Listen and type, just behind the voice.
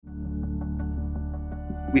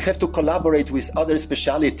We have to collaborate with other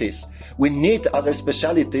specialties. We need other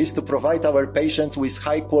specialties to provide our patients with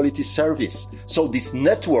high quality service. So this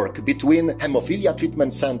network between Hemophilia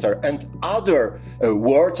Treatment Center and other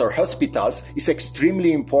wards or hospitals is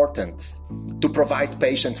extremely important to provide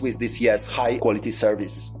patients with this, high quality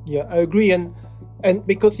service. Yeah, I agree. And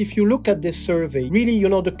because if you look at this survey, really,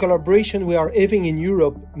 the collaboration we are having in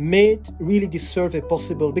Europe made really this survey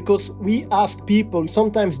possible, because we ask people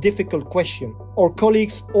sometimes difficult questions. Our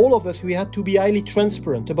colleagues, all of us, we had to be highly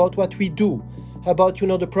transparent about what we do, about,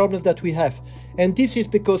 the problems that we have. And this is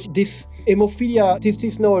because this hemophilia, this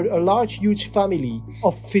is now a large, huge family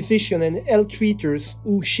of physicians and health treaters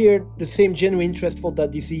who share the same genuine interest for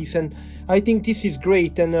that disease. And I think this is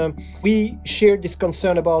great. And we share this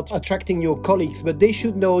concern about attracting your colleagues, but they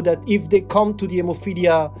should know that if they come to the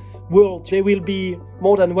hemophilia world, they will be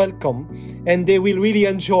more than welcome, and they will really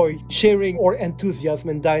enjoy sharing our enthusiasm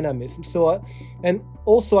and dynamism. So, and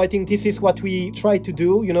also I think this is what we try to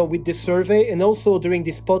do, with this survey and also during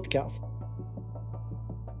this podcast.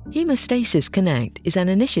 Haemostasis Connect is an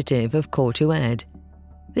initiative of Core2Ed.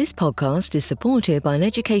 This podcast is supported by an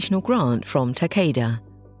educational grant from Takeda.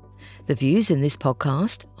 The views in this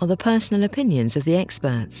podcast are the personal opinions of the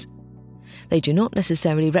experts. They do not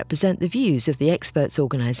necessarily represent the views of the experts'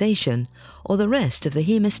 organisation or the rest of the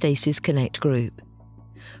Haemostasis Connect group.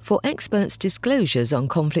 For experts' disclosures on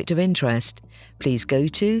conflict of interest, please go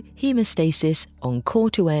to Haemostasis on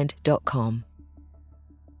core2ed.com.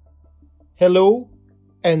 Hello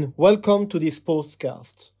and welcome to this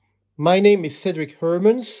podcast. My name is Cedric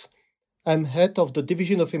Hermans. I'm head of the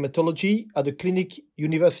Division of Hematology at the Clinique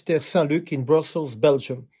Universitaire Saint-Luc in Brussels,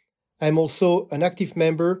 Belgium. I'm also an active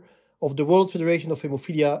member of the World Federation of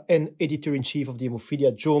Hemophilia and editor-in-chief of the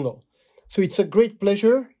Hemophilia Journal. So it's a great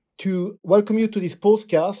pleasure to welcome you to this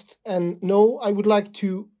podcast. And now I would like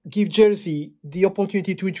to give Jerzy the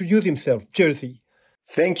opportunity to introduce himself. Jerzy.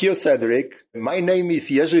 Thank you, Cedric. My name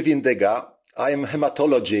is Jerzy Windyga. I am a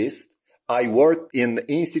hematologist. I work in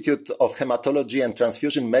the Institute of Hematology and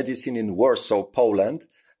Transfusion Medicine in Warsaw, Poland,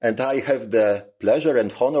 and I have the pleasure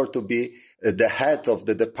and honor to be the head of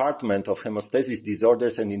the Department of Hemostasis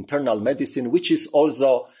Disorders and Internal Medicine, which is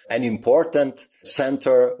also an important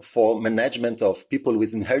center for management of people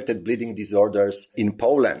with inherited bleeding disorders in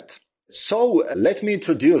Poland. So let me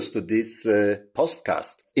introduce to this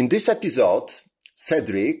podcast. In this episode,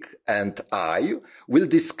 Cedric and I will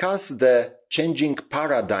discuss the changing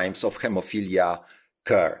paradigms of hemophilia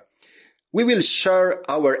care. We will share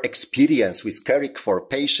our experience with caring for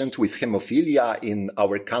patients with hemophilia in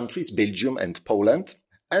our countries, Belgium and Poland,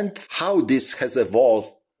 and how this has evolved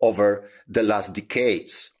over the last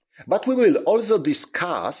decades. But we will also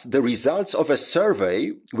discuss the results of a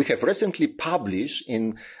survey we have recently published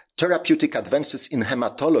in Therapeutic Advances in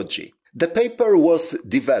Hematology. The paper was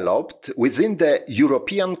developed within the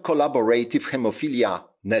European Collaborative Hemophilia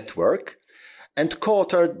Network and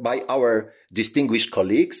co-authored by our distinguished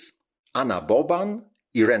colleagues, Anna Boban,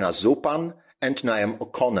 Irena Zupan, and Naeem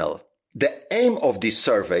O'Connell. The aim of this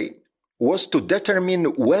survey was to determine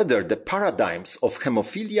whether the paradigms of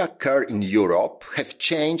hemophilia care in Europe have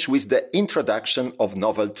changed with the introduction of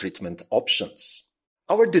novel treatment options.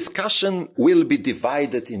 Our discussion will be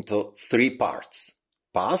divided into three parts: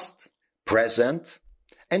 past, present,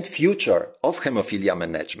 and future of hemophilia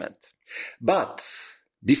management. But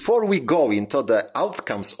before we go into the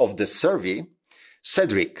outcomes of the survey,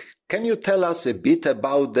 Cedric, can you tell us a bit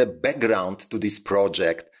about the background to this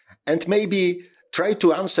project and maybe try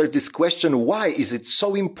to answer this question: why is it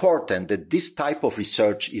so important that this type of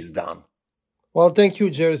research is done? Well, thank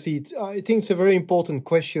you, Jerzy. I think it's a very important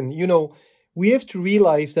question. We have to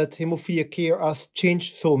realize that hemophilia care has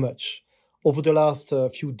changed so much over the last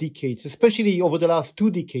few decades, especially over the last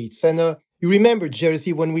 2 decades. And you remember,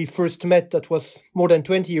 Jerzy, when we first met, that was more than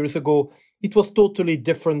 20 years ago, it was totally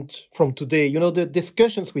different from today. The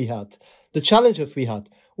discussions we had, the challenges we had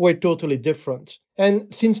were totally different.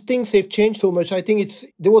 And since things have changed so much, I think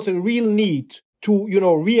there was a real need to,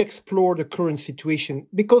 re-explore the current situation.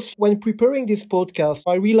 Because when preparing this podcast,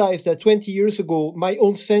 I realized that 20 years ago, my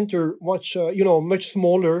own center was, much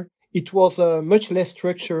smaller. It was much less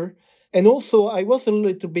structured. And also, I was a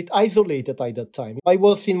little bit isolated at that time. I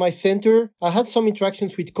was in my center. I had some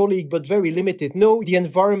interactions with colleagues, but very limited. Now, the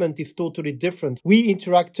environment is totally different. We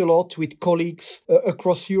interact a lot with colleagues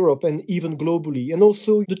across Europe and even globally. And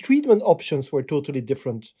also, the treatment options were totally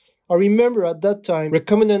different. I remember at that time,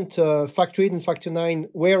 recombinant factor 8 and factor 9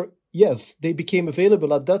 were, yes, they became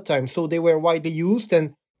available at that time. So they were widely used.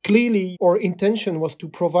 And clearly, our intention was to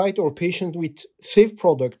provide our patients with safe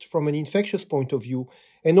product from an infectious point of view.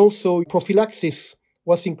 And also prophylaxis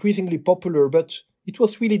was increasingly popular, but it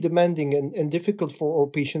was really demanding and difficult for our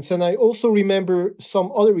patients. And I also remember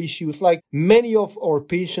some other issues, like many of our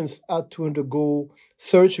patients had to undergo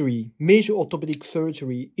surgery, major orthopedic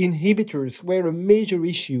surgery. Inhibitors were a major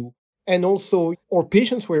issue. And also, our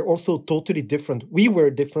patients were also totally different. We were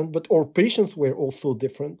different, but our patients were also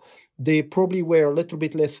different. They probably were a little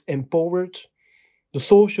bit less empowered. The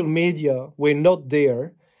social media were not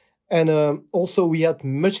there. And also, we had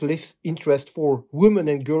much less interest for women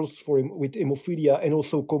and girls with hemophilia and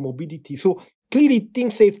also comorbidity. So clearly,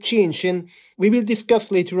 things have changed. And we will discuss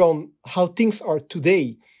later on how things are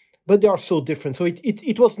today. But they are so different. So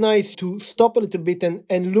it was nice to stop a little bit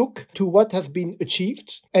and look to what has been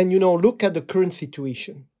achieved and, look at the current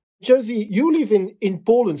situation. Jerzy, you live in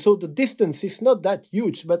Poland, so the distance is not that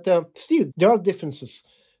huge, but still, there are differences.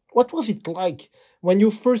 What was it like when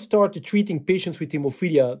you first started treating patients with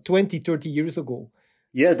hemophilia 20, 30 years ago?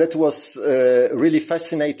 Yeah, that was a really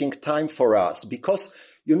fascinating time for us because,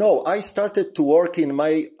 I started to work in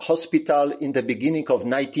my hospital in the beginning of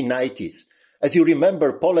 1990s. As you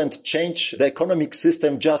remember, Poland changed the economic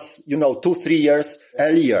system just, 2-3 years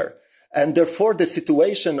earlier. And therefore, the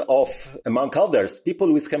situation of, among others,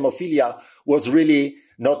 people with hemophilia was really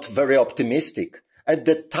not very optimistic. At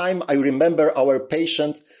that time, I remember our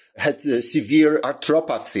patient had severe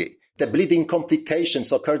arthropathy. The bleeding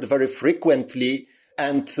complications occurred very frequently.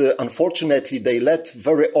 And unfortunately, they led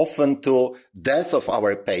very often to death of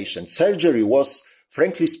our patient. Surgery was,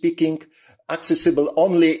 frankly speaking, accessible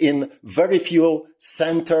only in very few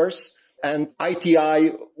centers, and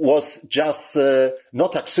ITI was just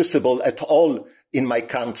not accessible at all in my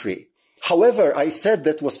country. However, I said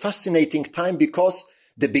that was fascinating time because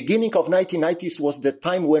the beginning of 1990s was the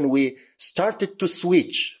time when we started to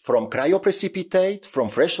switch from cryoprecipitate, from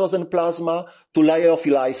fresh frozen plasma to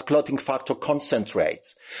lyophilized clotting factor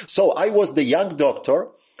concentrates. So I was the young doctor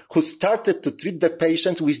who started to treat the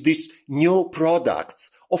patient with these new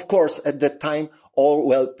products. Of course, at that time,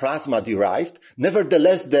 all plasma derived.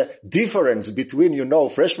 Nevertheless, the difference between,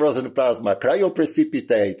 fresh frozen plasma,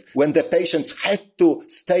 cryoprecipitate, when the patients had to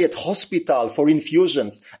stay at hospital for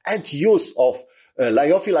infusions and use of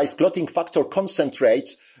lyophilized clotting factor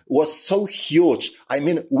concentrates was so huge.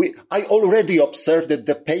 I already observed that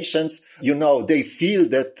the patients, they feel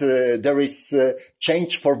that there is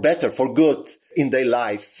change for better, for good in their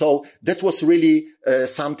lives. So that was really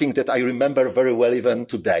something that I remember very well even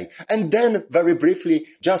today. And then very briefly,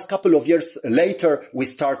 just a couple of years later, we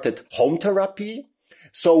started home therapy.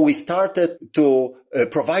 So we started to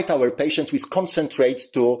provide our patients with concentrates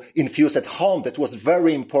to infuse at home. That was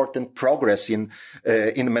very important progress in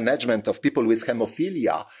management of people with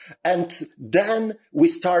hemophilia. And then we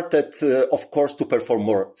started, of course, to perform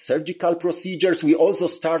more surgical procedures. We also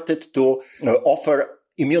started to offer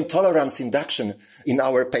immune tolerance induction in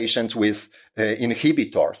our patients with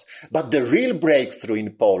inhibitors. But the real breakthrough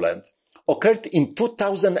in Poland occurred in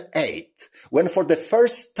 2008, when for the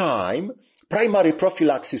first time, primary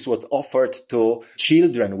prophylaxis was offered to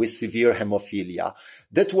children with severe hemophilia.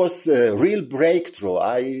 That was a real breakthrough.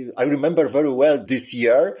 I remember very well this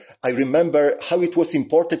year. I remember how it was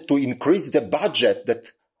important to increase the budget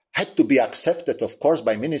that had to be accepted, of course,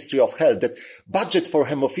 by Ministry of Health. That budget for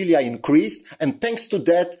hemophilia increased, and thanks to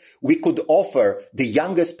that, we could offer the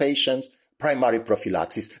youngest patients primary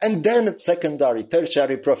prophylaxis, and then secondary,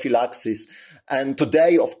 tertiary prophylaxis. And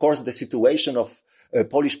today, of course, the situation of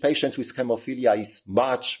Polish patients with hemophilia is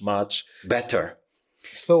much, much better.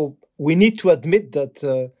 So we need to admit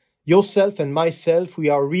that yourself and myself, we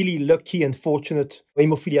are really lucky and fortunate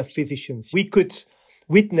hemophilia physicians. We could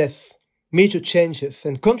witness major changes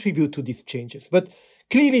and contribute to these changes. But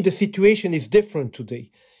clearly the situation is different today.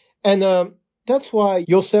 And that's why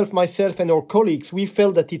yourself, myself, and our colleagues, we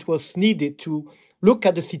felt that it was needed to look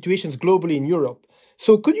at the situations globally in Europe.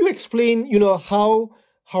 So could you explain, how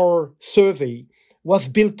our survey was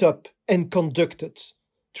built up and conducted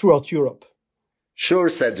throughout Europe? Sure,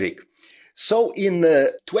 Cedric. So in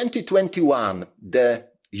 2021, the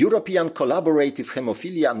European Collaborative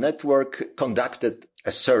Hemophilia Network conducted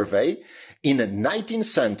a survey in 19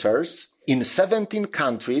 centers in 17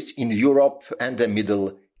 countries in Europe and the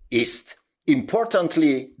Middle East.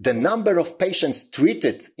 Importantly, the number of patients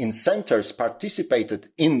treated in centers participated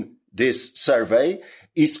in this survey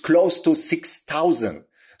is close to 6,000.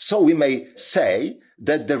 So we may say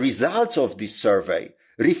that the results of this survey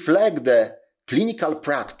reflect the clinical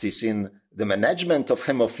practice in the management of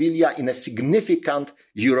hemophilia in a significant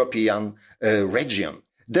European region.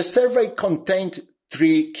 The survey contained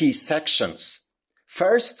 3 key sections.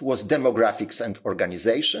 First was demographics and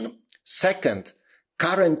organization. Second,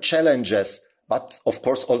 current challenges, but of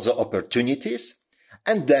course also opportunities.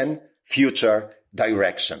 And then future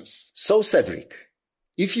directions. So, Cedric,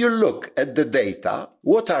 if you look at the data,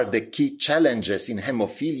 what are the key challenges in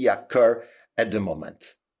hemophilia care at the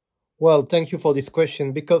moment? Well, thank you for this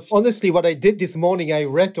question, because honestly, what I did this morning, I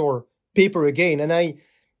read our paper again, and I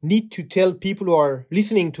need to tell people who are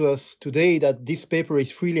listening to us today that this paper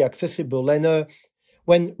is freely accessible. And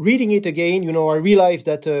when reading it again, I realized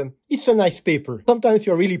that it's a nice paper. Sometimes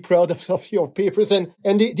you're really proud of your papers. And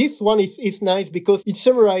this one is nice because it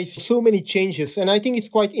summarizes so many changes. And I think it's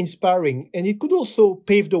quite inspiring. And it could also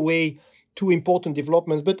pave the way to important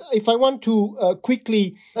developments. But if I want to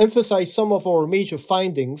quickly emphasize some of our major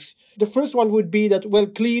findings, the first one would be that, well,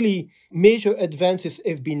 clearly major advances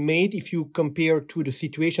have been made if you compare to the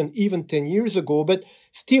situation even 10 years ago. But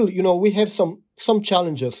still, we have some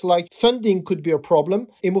challenges, like funding could be a problem.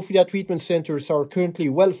 Hemophilia treatment centers are currently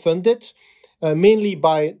well funded, mainly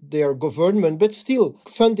by their government, but still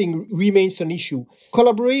funding remains an issue.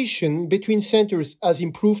 Collaboration between centers has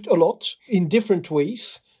improved a lot in different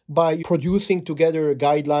ways by producing together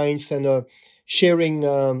guidelines and sharing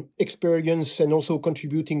experience and also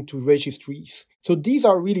contributing to registries. So these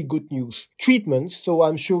are really good news. Treatments, so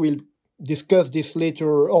I'm sure we'll discuss this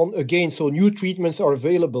later on again. So new treatments are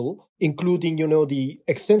available, including, the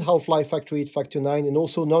extended half-life factor 8, factor 9, and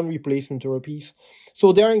also non-replacement therapies.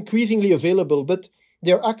 So they are increasingly available, but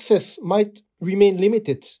their access might remain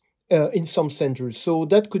limited in some centers. So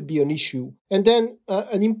that could be an issue. And then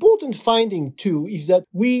an important finding too is that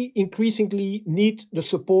we increasingly need the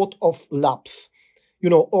support of labs.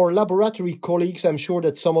 Our laboratory colleagues, I'm sure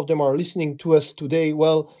that some of them are listening to us today.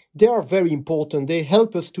 Well, they are very important. They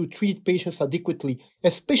help us to treat patients adequately,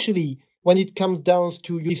 especially when it comes down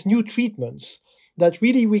to these new treatments that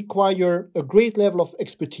really require a great level of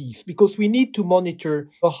expertise, because we need to monitor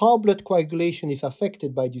how blood coagulation is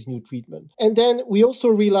affected by this new treatment. And then we also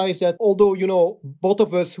realize that although, both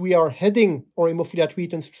of us, we are heading our hemophilia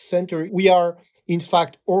treatment center, we are in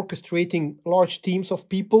fact orchestrating large teams of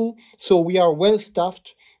people. So we are well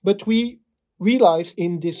staffed, but we realized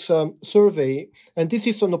in this survey, and this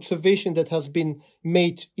is an observation that has been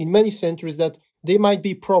made in many centers, that there might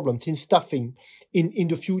be problems in staffing in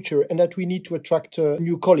the future, and that we need to attract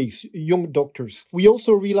new colleagues, young doctors. We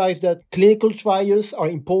also realize that clinical trials are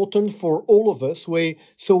important for all of us.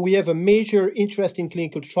 So we have a major interest in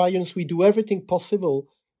clinical trials. We do everything possible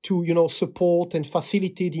to, support and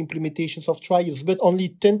facilitate the implementations of trials, but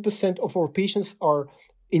only 10% of our patients are,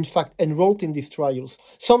 in fact, enrolled in these trials.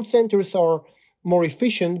 Some centers are more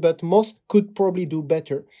efficient, but most could probably do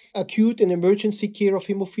better. Acute and emergency care of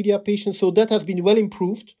hemophilia patients, so that has been well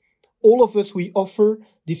improved. All of us, we offer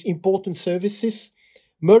these important services.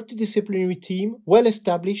 Multidisciplinary team, well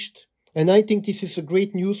established. And I think this is a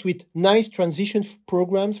great news with nice transition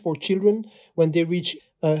programs for children when they reach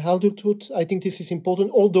adulthood. I think this is important.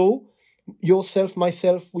 Although yourself,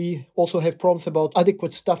 myself, we also have problems about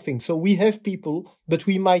adequate staffing. So we have people, but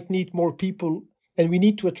we might need more people, and we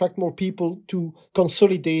need to attract more people to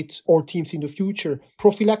consolidate our teams in the future.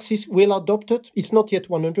 Prophylaxis well adopted. It's not yet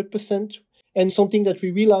 100%. And something that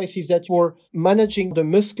we realize is that for managing the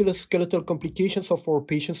musculoskeletal complications of our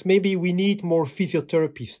patients, maybe we need more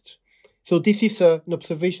physiotherapists. So this is an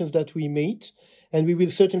observation that we made, and we will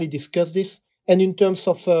certainly discuss this. And in terms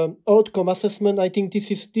of outcome assessment, I think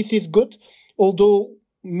this is good, although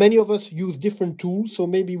many of us use different tools, so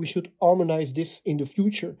maybe we should harmonize this in the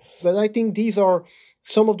future. But I think these are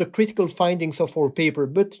some of the critical findings of our paper,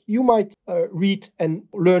 but you might read and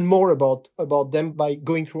learn more about them by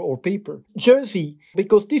going through our paper. Jersey,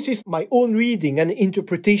 because this is my own reading and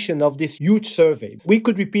interpretation of this huge survey. We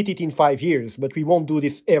could repeat it in 5 years, but we won't do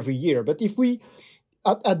this every year. But if we,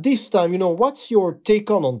 at this time, what's your take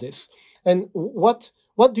on this? And what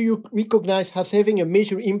do you recognize as having a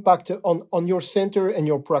major impact on your center and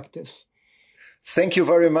your practice? Thank you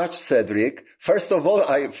very much, Cedric. First of all,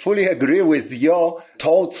 I fully agree with your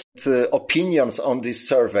thoughts, opinions on this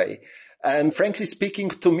survey. And frankly speaking,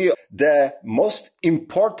 to me, the most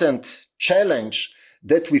important challenge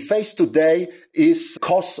that we face today is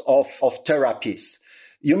cost of therapies.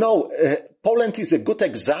 Poland is a good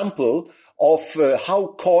example of how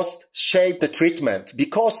cost shape the treatment,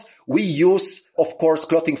 because we use, of course,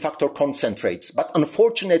 clotting factor concentrates, but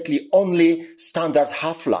unfortunately only standard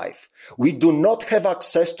half-life. We do not have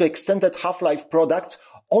access to extended half-life products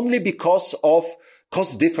only because of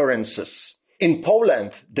cost differences. In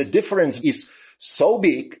Poland, the difference is so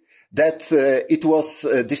big that it was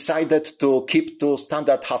decided to keep to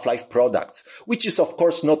standard half-life products, which is, of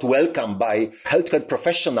course, not welcome by healthcare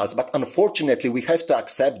professionals, but unfortunately, we have to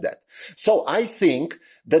accept that. So I think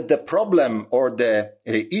that the problem or the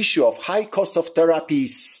issue of high cost of therapy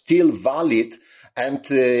is still valid, and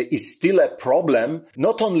is still a problem,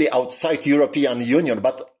 not only outside European Union,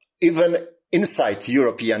 but even inside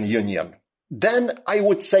European Union. Then I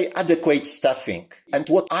would say adequate staffing. And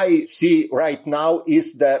what I see right now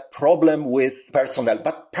is the problem with personnel,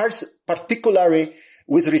 but particularly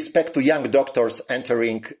with respect to young doctors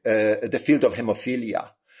entering the field of hemophilia.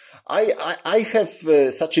 I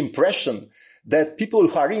have such impression that people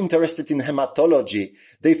who are interested in hematology,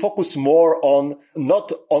 they focus more on,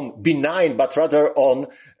 not on benign, but rather on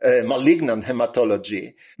malignant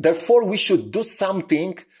hematology. Therefore, we should do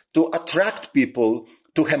something to attract people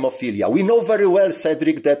to hemophilia. We know very well,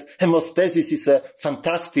 Cedric, that hemostasis is a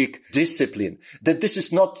fantastic discipline, that this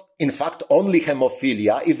is not, in fact, only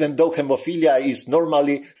hemophilia, even though hemophilia is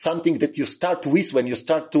normally something that you start with when you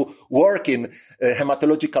start to work in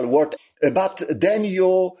hematological world. But then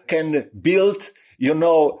you can build,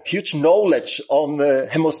 huge knowledge on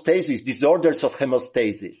hemostasis, disorders of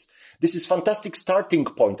hemostasis. This is fantastic starting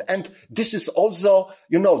point. And this is also,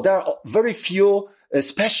 there are very few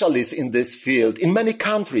specialists in this field in many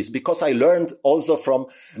countries, because I learned also from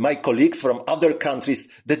my colleagues from other countries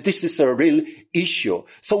that this is a real issue.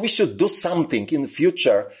 So we should do something in the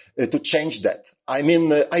future to change that. I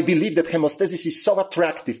believe that hemostasis is so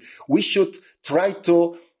attractive. We should try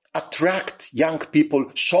to attract young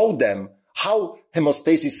people, show them how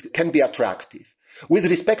hemostasis can be attractive. With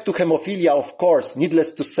respect to hemophilia, of course,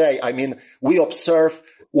 needless to say, we observe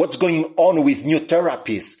what's going on with new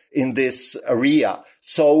therapies in this area.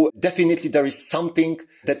 So definitely there is something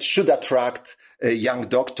that should attract young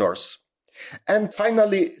doctors. And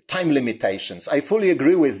finally, time limitations. I fully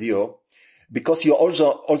agree with you, because you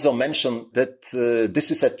also mentioned that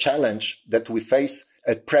this is a challenge that we face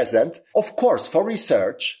at present, of course, for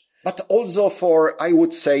research, but also for, I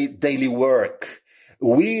would say, daily work.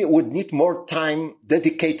 We would need more time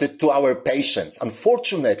dedicated to our patients.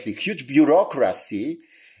 Unfortunately, huge bureaucracy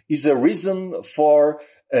is a reason for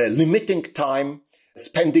limiting time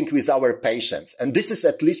spending with our patients. And this is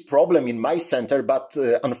at least problem in my center, but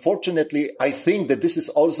unfortunately, I think that this is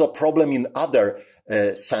also a problem in other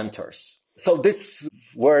centers. So these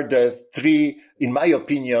were the three, in my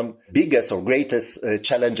opinion, biggest or greatest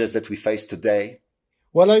challenges that we face today.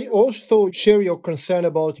 Well, I also share your concern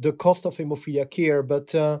about the cost of hemophilia care, but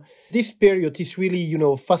this period is really,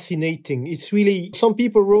 fascinating. It's really, some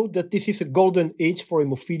people wrote that this is a golden age for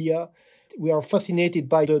hemophilia. We are fascinated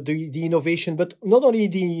by the innovation, but not only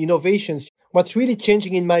the innovations. What's really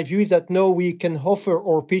changing in my view is that now we can offer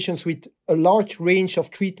our patients with a large range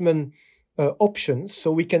of treatment options, so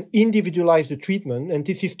we can individualize the treatment. And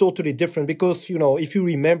this is totally different because, if you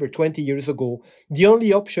remember 20 years ago, the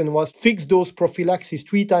only option was fixed dose prophylaxis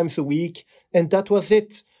 3 times a week, and that was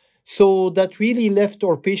it. So that really left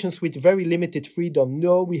our patients with very limited freedom.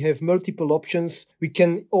 Now we have multiple options. We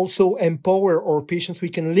can also empower our patients. We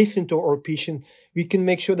can listen to our patient. We can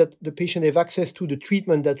make sure that the patient have access to the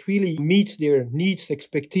treatment that really meets their needs,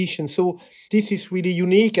 expectations. So this is really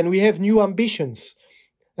unique, and we have new ambitions.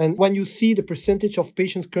 And when you see the percentage of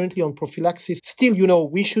patients currently on prophylaxis, still,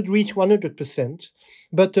 we should reach 100%,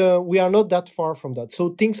 but we are not that far from that.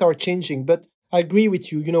 So things are changing, but I agree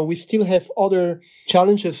with you. We still have other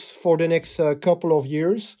challenges for the next couple of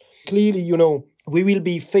years. Clearly, we will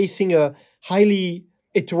be facing a highly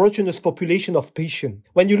heterogeneous population of patients.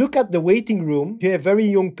 When you look at the waiting room, you have very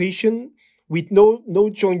young patients with no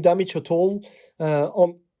joint damage at all,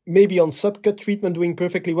 maybe on subcut treatment doing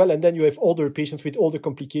perfectly well, and then you have older patients with all the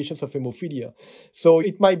complications of hemophilia. So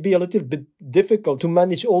it might be a little bit difficult to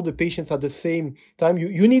manage all the patients at the same time.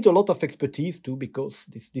 You need a lot of expertise too, because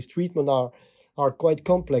these treatments are quite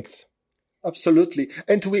complex. Absolutely.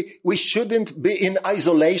 And we shouldn't be in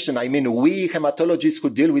isolation. We hematologists who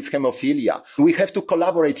deal with hemophilia, we have to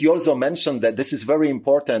collaborate. You also mentioned that this is very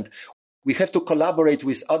important. We have to collaborate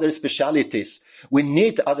with other specialties. We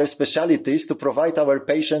need other specialties to provide our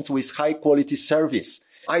patients with high quality service.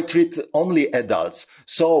 I treat only adults.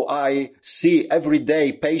 So I see every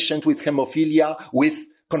day patients with hemophilia with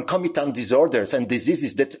concomitant disorders and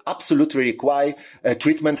diseases that absolutely require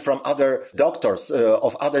treatment from other doctors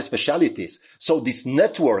of other specialties. So this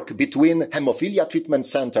network between Hemophilia Treatment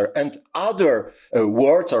Center and other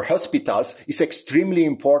wards or hospitals is extremely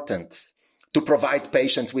important to provide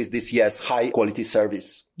patients with this, high quality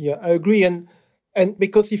service. Yeah, I agree. And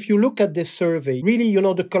because if you look at this survey, really,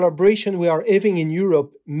 the collaboration we are having in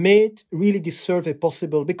Europe made really this survey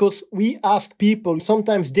possible, because we ask people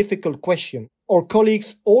sometimes difficult questions. Our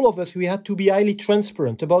colleagues, all of us, we had to be highly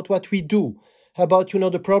transparent about what we do, about,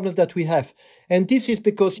 the problems that we have. And this is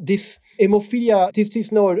because this hemophilia, this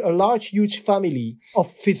is now a large, huge family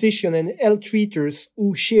of physicians and health treaters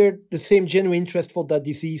who share the same genuine interest for that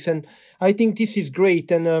disease. And I think this is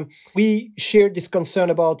great. And we share this concern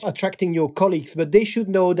about attracting your colleagues, but they should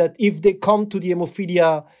know that if they come to the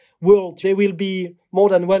hemophilia world, they will be more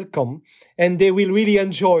than welcome, and they will really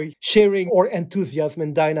enjoy sharing our enthusiasm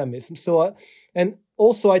and dynamism. So, and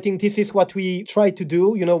also, I think this is what we try to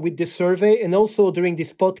do, with this survey and also during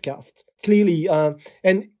this podcast. Clearly,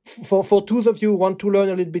 and for those of you who want to learn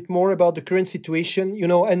a little bit more about the current situation,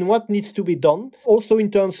 and what needs to be done, also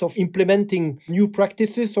in terms of implementing new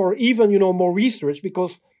practices or even, more research,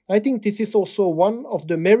 because I think this is also one of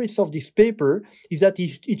the merits of this paper, is that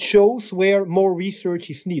it shows where more research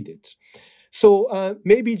is needed. So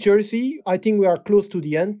maybe, Jerzy, I think we are close to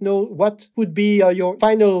the end. Now, what would be your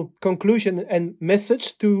final conclusion and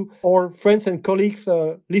message to our friends and colleagues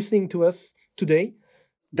listening to us today?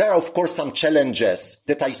 There are, of course, some challenges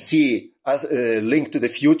that I see as linked to the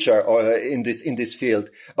future or in this field.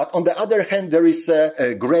 But on the other hand, there is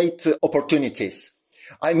great opportunities.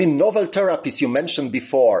 I mean, novel therapies you mentioned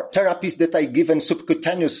before, therapies that are given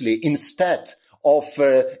subcutaneously instead of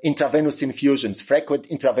intravenous infusions, frequent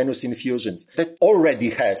intravenous infusions, that already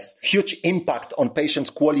has huge impact on patients'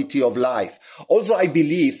 quality of life. Also, I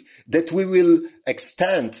believe that we will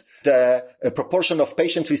extend the proportion of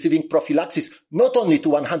patients receiving prophylaxis not only to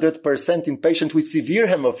 100% in patients with severe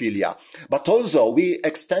hemophilia, but also we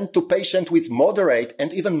extend to patients with moderate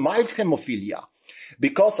and even mild hemophilia.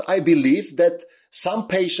 Because I believe that some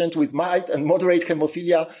patients with mild and moderate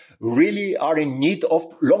hemophilia really are in need of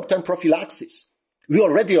long-term prophylaxis. We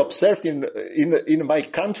already observed in my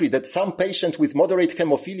country that some patient with moderate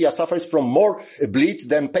hemophilia suffers from more bleeds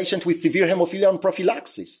than patient with severe hemophilia on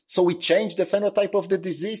prophylaxis. So we change the phenotype of the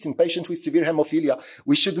disease in patients with severe hemophilia.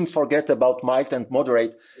 We shouldn't forget about mild and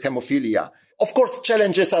moderate hemophilia. Of course,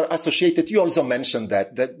 challenges are associated. You also mentioned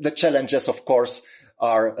that the challenges, of course,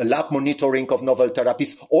 are lab monitoring of novel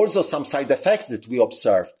therapies, also some side effects that we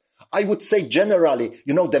observed. I would say generally,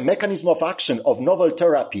 the mechanism of action of novel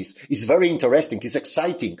therapies is very interesting, is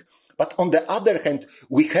exciting. But on the other hand,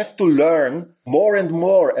 we have to learn more and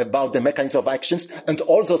more about the mechanism of actions and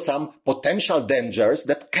also some potential dangers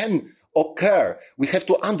that can occur. We have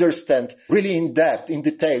to understand really in depth, in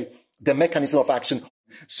detail, the mechanism of action.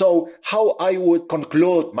 So how I would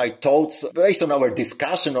conclude my thoughts based on our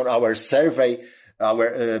discussion, on our survey,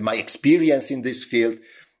 my experience in this field,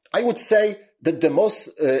 I would say that the most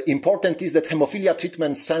important is that hemophilia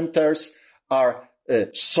treatment centers are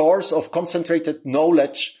a source of concentrated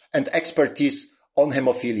knowledge and expertise on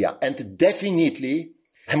hemophilia. And definitely,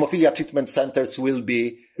 hemophilia treatment centers will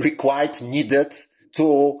be required, needed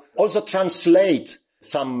to also translate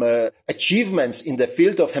some achievements in the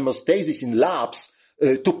field of hemostasis in labs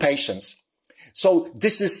to patients. So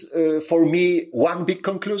this is, for me, one big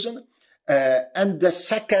conclusion. And the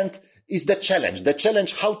second is the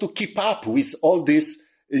challenge how to keep up with all these,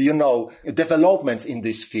 developments in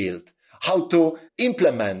this field, how to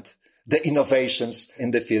implement the innovations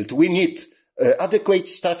in the field. We need adequate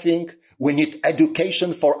staffing. We need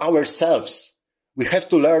education for ourselves. We have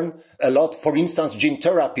to learn a lot. For instance, gene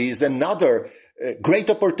therapy is another great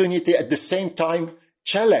opportunity, at the same time,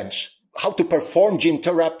 challenge. How to perform gene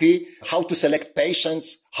therapy, how to select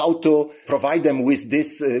patients, how to provide them with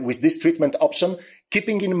this treatment option,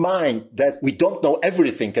 keeping in mind that we don't know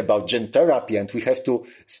everything about gene therapy and we have to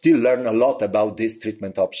still learn a lot about this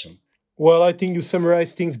treatment option. Well, I think you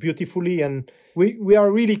summarized things beautifully, and we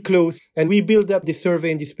are really close, and we build up this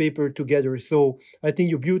survey and this paper together. So I think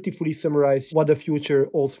you beautifully summarized what the future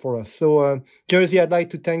holds for us. So, Jerzy, I'd like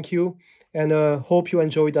to thank you and hope you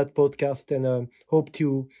enjoyed that podcast, and hope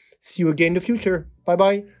to see you again in the future.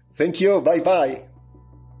 Bye-bye. Thank you. Bye-bye.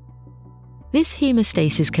 This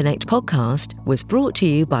Hemostasis Connect podcast was brought to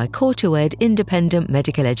you by Core2Ed Independent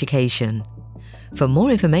Medical Education. For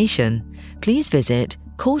more information, please visit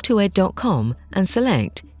core2ed.com and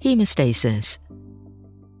select Hemostasis.